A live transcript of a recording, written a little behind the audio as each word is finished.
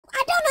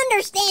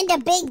understand the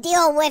big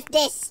deal with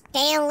this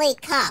Stanley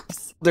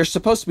Cups. They're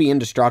supposed to be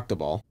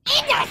indestructible.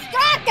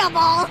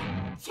 Indestructible?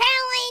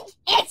 Challenge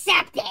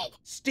accepted.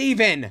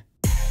 StEvEn!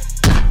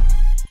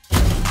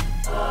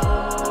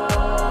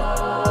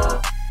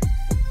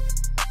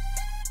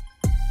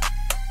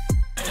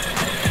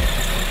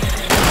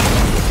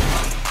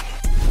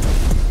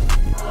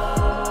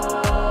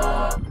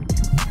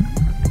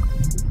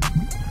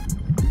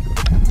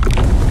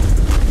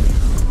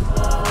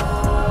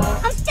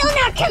 I'm still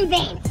not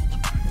convinced.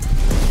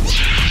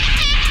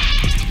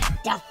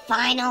 The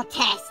final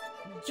test.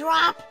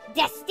 Drop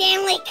the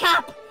Stanley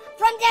Cup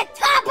from the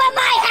top of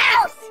my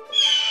house!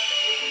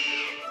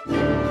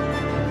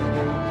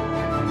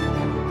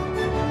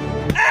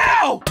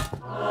 Ow!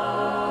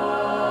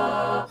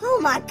 Oh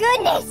my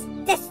goodness!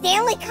 The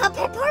Stanley Cup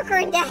hit Parker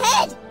in the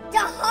head! The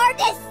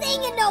hardest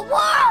thing in the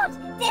world!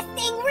 This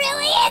thing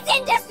really is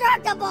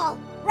indestructible!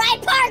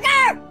 Right,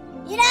 Parker?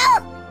 You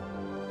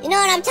know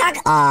what I'm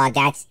talking— Oh,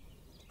 that's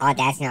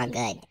not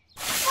good.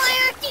 Why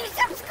aren't you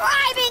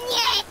subscribing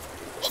yet?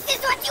 Is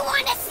this what you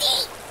want to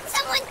see?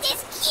 Someone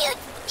this cute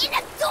and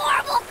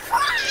adorable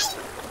cry?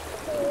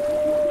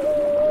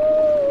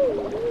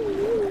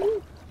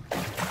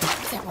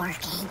 Is it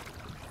working?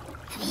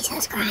 Have you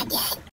subscribed yet?